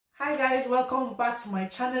Hi guys, welcome back to my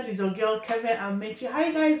channel. It's your girl Kevin and Mechi. How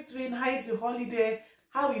you guys doing? How is the holiday?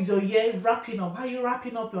 How is your year wrapping up? How are you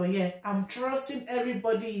wrapping up your year? I'm trusting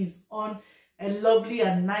everybody is on a lovely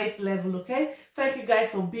and nice level, okay? Thank you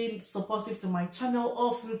guys for being supportive to my channel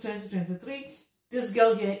all through 2023. This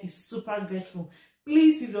girl here is super grateful.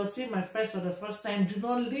 Please, if you're seeing my face for the first time, do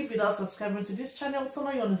not leave without subscribing to this channel. Turn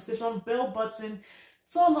on your notification bell button.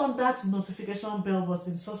 Turn on that notification bell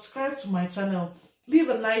button. Subscribe to my channel. Leave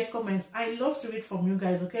a nice comment. I love to read from you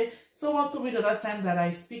guys, okay? Someone told me the other time that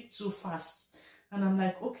I speak too fast. And I'm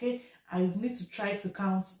like, okay, I need to try to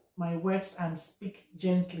count my words and speak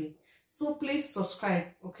gently. So please subscribe,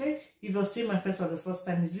 okay? If you're seeing my face for the first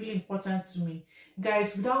time, it's really important to me.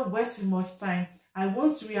 Guys, without wasting much time, I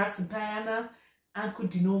want to react to Diana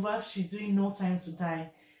ANKUDINOVA. She's doing No Time to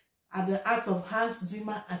Die at the art of Hans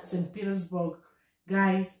Zimmer at St. Petersburg.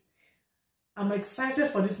 Guys, I'm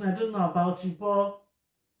excited for this, and I don't know about you, but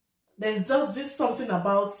there's just this something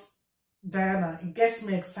about Diana. It gets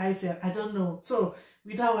me excited. I don't know. So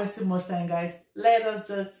without wasting much time, guys, let us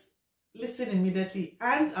just listen immediately,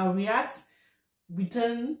 and I'll react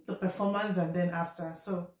within the performance and then after.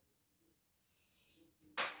 So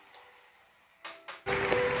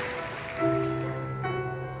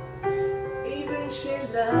isn't she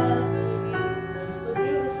lovely? She's so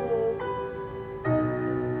beautiful.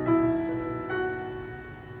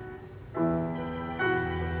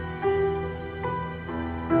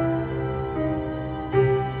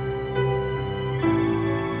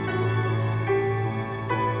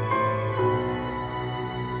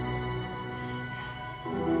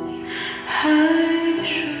 I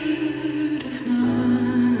should have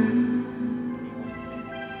known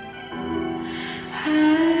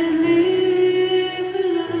I'd live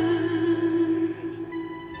alone.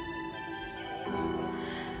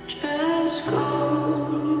 Just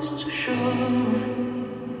goes to show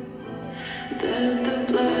that the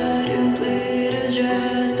blood you bleed is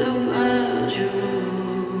just the blood you owe.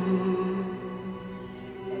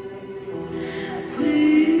 We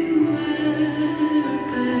were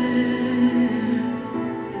bad,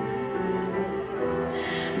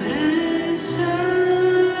 but I saw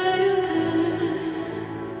you there.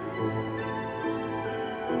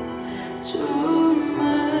 Too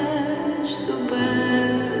much to bear.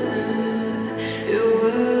 You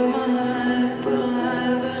were my life, but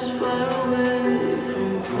life is far away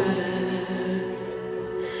from fair.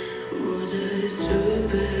 Was I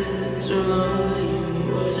stupid to love you?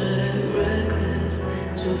 Was I reckless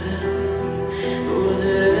to have? Was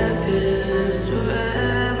it obvious to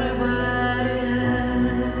everybody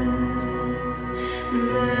else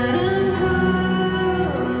that I'm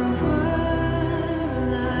falling for a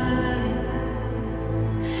lie?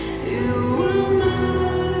 You will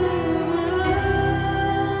never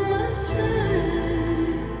on my side.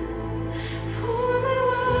 Fool me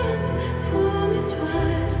once, fool me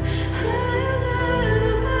twice. I died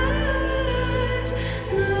of paradise.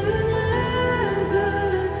 Now you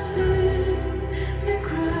never see me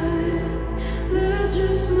cry. There's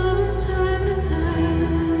just no time to die.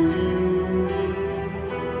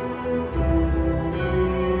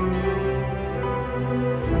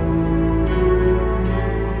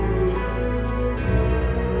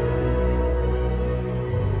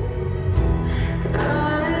 I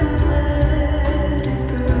let it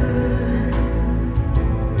burn.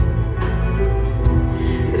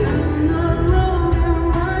 You're no longer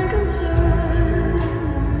my concern.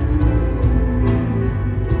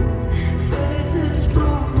 Faces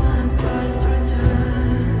from my past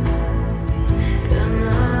return.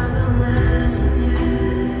 Another lesson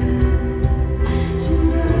here to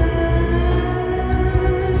learn.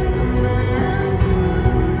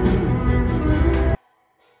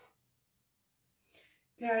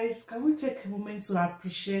 Guys, can we take a moment to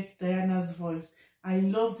appreciate Diana's voice? I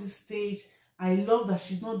love this stage. I love that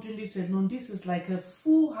she's not doing this alone. This is like a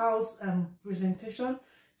full house presentation.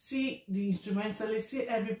 See the instrumentalist, see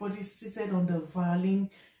everybody seated on the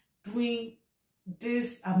violin doing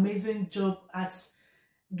this amazing job at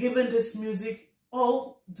giving this music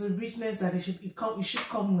all the richness that it should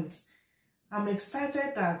come with. I'm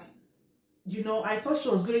excited that, you know, I thought she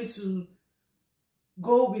was going to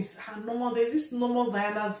go with her normal. There's this normal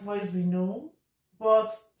Diana's voice we know,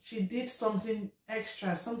 but she did something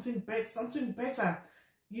extra, something better.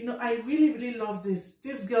 You know, I really love this.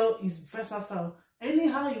 This girl is versatile.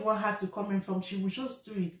 Anyhow you want her to come in from, she will just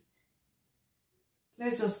do it.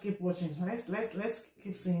 Let's just keep watching. Let's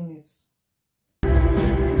keep seeing it.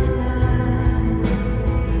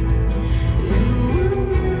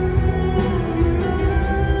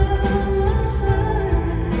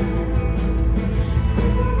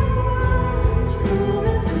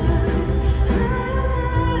 You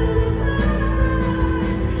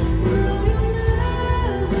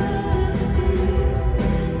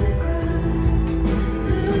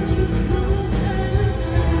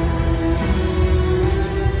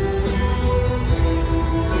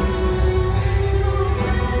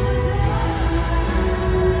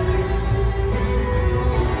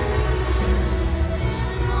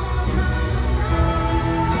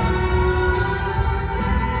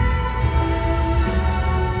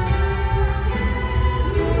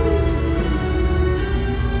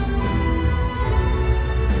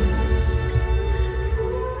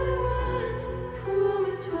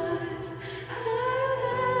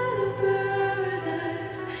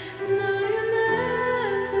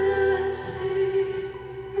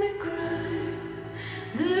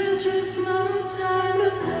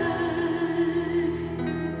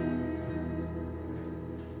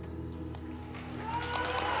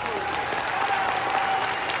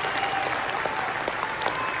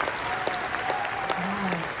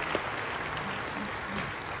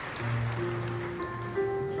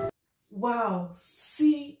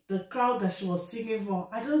crowd that she was singing for.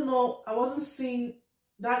 I don't know. I wasn't seeing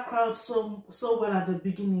that crowd so well at the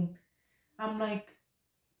beginning. I'm like,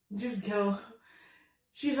 this girl,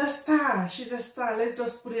 she's a star. She's a star. Let's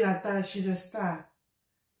just put it at that. She's a star.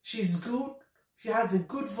 She's good. She has a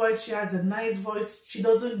good voice. She has a nice voice. She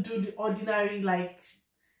doesn't do the ordinary, like,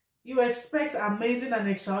 you expect amazing and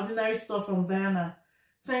extraordinary stuff from Diana.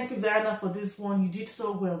 Thank you, Diana, for this one. You did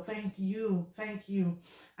so well. Thank you. Thank you.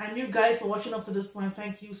 And you guys for watching up to this point,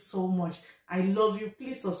 thank you so much. I love you.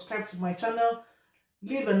 Please subscribe to my channel.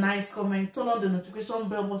 Leave a nice comment. Turn on the notification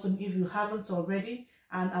bell button if you haven't already.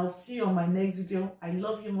 And I'll see you on my next video. I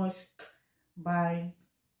love you much. Bye.